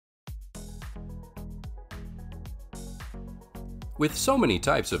With so many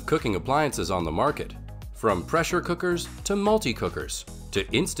types of cooking appliances on the market, from pressure cookers to multi-cookers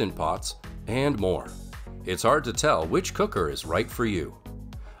to instant pots and more, it's hard to tell which cooker is right for you.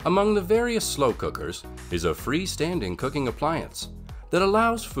 Among the various slow cookers is a freestanding cooking appliance that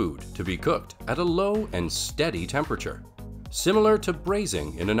allows food to be cooked at a low and steady temperature, similar to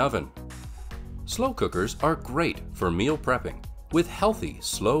braising in an oven. Slow cookers are great for meal prepping with healthy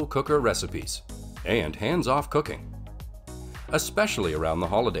slow cooker recipes and hands-off cooking, especially around the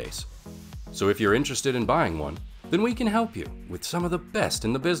holidays. So if you're interested in buying one, then we can help you with some of the best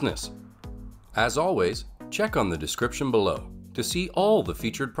in the business. As always, check on the description below to see all the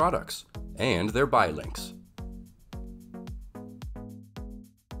featured products and their buy links.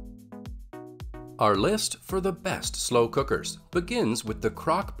 Our list for the best slow cookers begins with the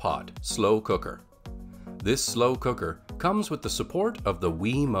Crock-Pot Slow Cooker. This slow cooker comes with the support of the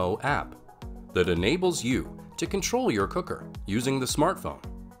Wemo app that enables you to control your cooker using the smartphone.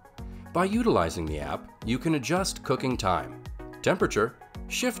 By utilizing the app, you can adjust cooking time, temperature,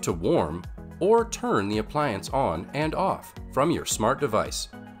 shift to warm, or turn the appliance on and off from your smart device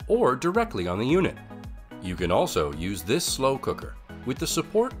or directly on the unit. You can also use this slow cooker with the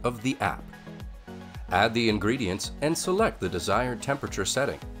support of the app. Add the ingredients and select the desired temperature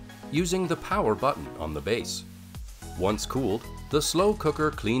setting using the power button on the base. Once cooled, the slow cooker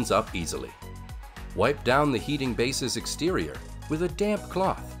cleans up easily. Wipe down the heating base's exterior with a damp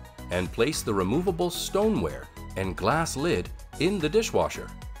cloth and place the removable stoneware and glass lid in the dishwasher.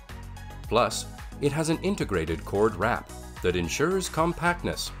 Plus, it has an integrated cord wrap that ensures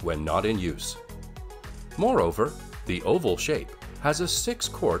compactness when not in use. Moreover, the oval shape has a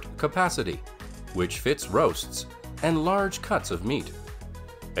 6-quart capacity, which fits roasts and large cuts of meat.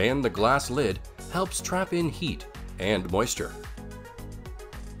 And the glass lid helps trap in heat and moisture.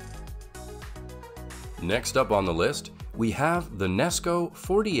 Next up on the list, we have the Nesco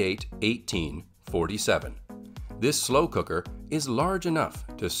 481847. This slow cooker is large enough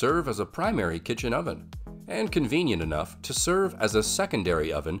to serve as a primary kitchen oven and convenient enough to serve as a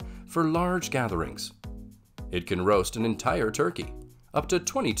secondary oven for large gatherings. It can roast an entire turkey, up to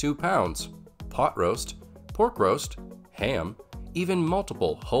 22 pounds, pot roast, pork roast, ham, even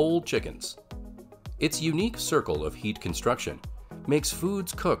multiple whole chickens. Its unique circle of heat construction makes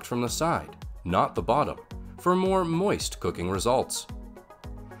foods cooked from the side, not the bottom, for more moist cooking results.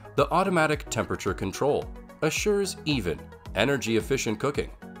 The automatic temperature control assures even, energy-efficient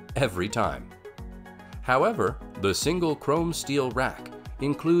cooking every time. However, the single chrome steel rack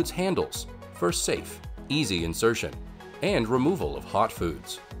includes handles for safe, easy insertion and removal of hot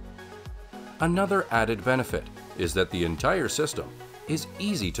foods. Another added benefit is that the entire system is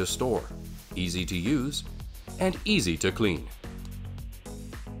easy to store, easy to use, and easy to clean.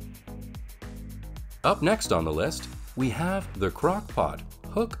 Up next on the list, we have the Crock-Pot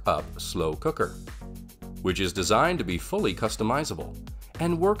Hook-Up Slow Cooker, which is designed to be fully customizable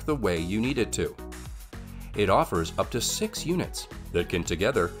and work the way you need it to. It offers up to 6 units that can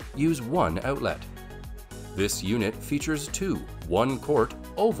together use one outlet. This unit features 2 1-quart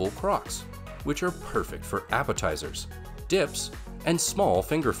oval crocks, which are perfect for appetizers, dips, and small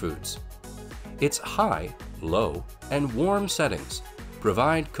finger foods. Its high, low, and warm settings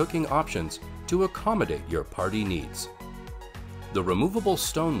provide cooking options to accommodate your party needs. The removable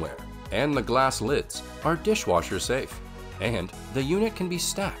stoneware and the glass lids are dishwasher safe, and the unit can be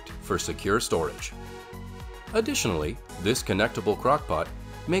stacked for secure storage. Additionally, this connectable crockpot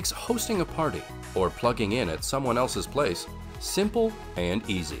makes hosting a party or plugging in at someone else's place simple and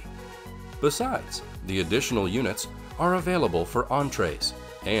easy. Besides, the additional units are available for entrees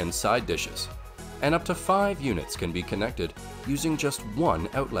and side dishes, and up to 5 units can be connected using just one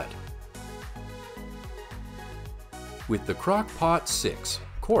outlet. With the Crock-Pot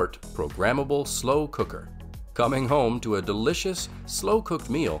 6-quart programmable slow cooker, coming home to a delicious slow-cooked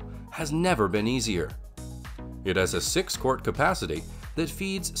meal has never been easier. It has a 6-quart capacity that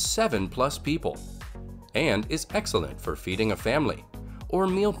feeds 7+ people and is excellent for feeding a family or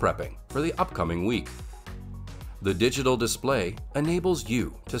meal prepping for the upcoming week. The digital display enables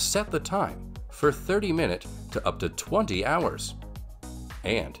you to set the time for 30-minute to up to 20 hours.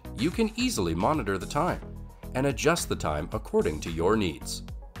 And you can easily monitor the time and adjust the time according to your needs.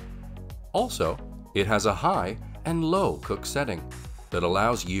 Also, it has a high and low cook setting that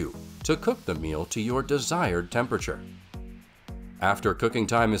allows you to cook the meal to your desired temperature. After cooking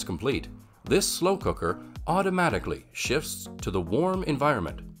time is complete, this slow cooker automatically shifts to the warm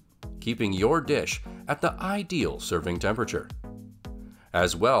environment, keeping your dish at the ideal serving temperature.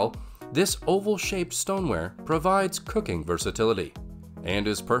 As well, this oval-shaped stoneware provides cooking versatility and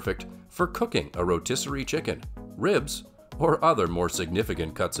is perfect for cooking a rotisserie chicken, ribs, or other more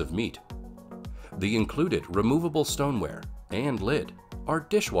significant cuts of meat. The included removable stoneware and lid are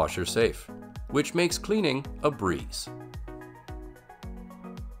dishwasher safe, which makes cleaning a breeze.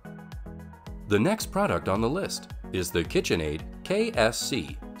 The next product on the list is the KitchenAid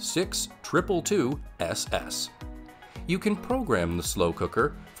KSC 6222SS. You can program the slow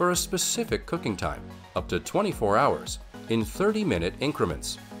cooker for a specific cooking time, up to 24 hours, in 30-minute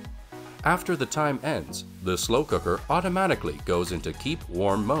increments. After the time ends, the slow cooker automatically goes into keep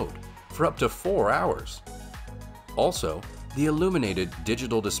warm mode for up to 4 hours. Also, the illuminated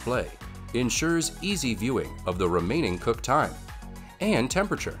digital display ensures easy viewing of the remaining cook time and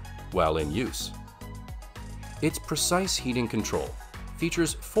temperature while in use. Its precise heating control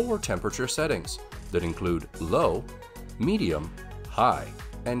features 4 temperature settings that include low, medium, high,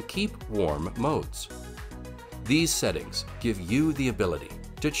 and keep warm modes. These settings give you the ability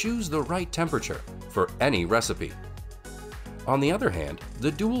to choose the right temperature for any recipe. On the other hand,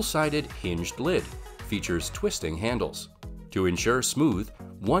 the dual-sided hinged lid features twisting handles to ensure smooth,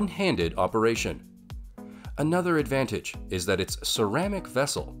 one-handed operation. Another advantage is that its ceramic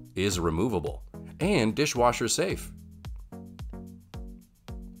vessel is removable and dishwasher safe.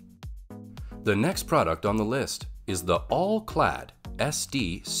 The next product on the list is the All-Clad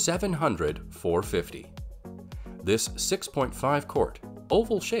SD700-450. This 6.5-quart,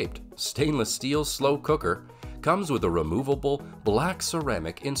 oval-shaped stainless steel slow cooker comes with a removable black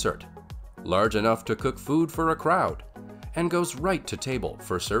ceramic insert, large enough to cook food for a crowd, and goes right to table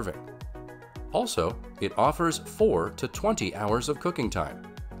for serving. Also, it offers 4 to 20 hours of cooking time,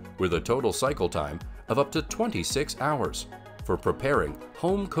 with a total cycle time of up to 26 hours for preparing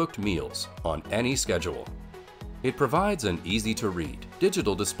home-cooked meals on any schedule. It provides an easy-to-read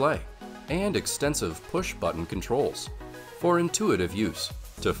digital display and extensive push-button controls for intuitive use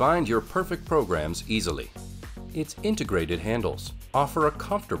to find your perfect programs easily. Its integrated handles offer a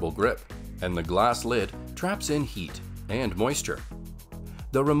comfortable grip, and the glass lid traps in heat and moisture.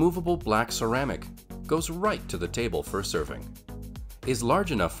 The removable black ceramic goes right to the table for serving, is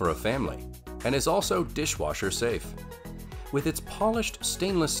large enough for a family, and is also dishwasher safe. With its polished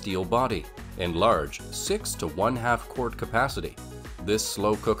stainless steel body and large 6 to 1/2 quart capacity, this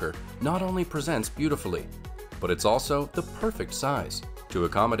slow cooker not only presents beautifully, but it's also the perfect size to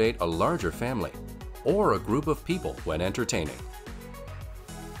accommodate a larger family or a group of people when entertaining.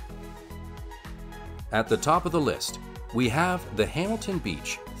 At the top of the list, we have the Hamilton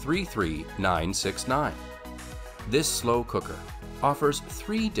Beach 33969. This slow cooker offers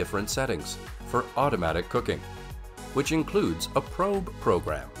 3 different settings for automatic cooking, which includes a probe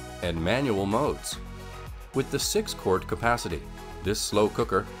program and manual modes. With the 6-quart capacity, this slow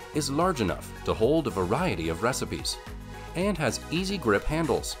cooker is large enough to hold a variety of recipes and has easy grip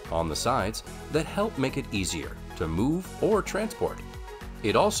handles on the sides that help make it easier to move or transport.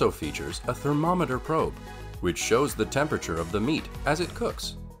 It also features a thermometer probe, which shows the temperature of the meat as it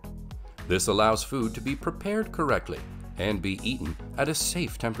cooks. This allows food to be prepared correctly and be eaten at a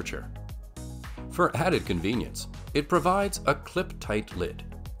safe temperature. For added convenience, it provides a clip-tight lid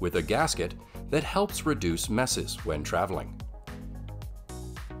with a gasket that helps reduce messes when traveling.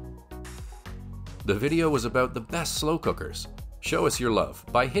 The video was about the best slow cookers. Show us your love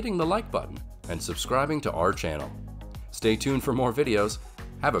by hitting the like button and subscribing to our channel. Stay tuned for more videos.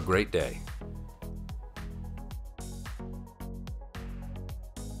 Have a great day.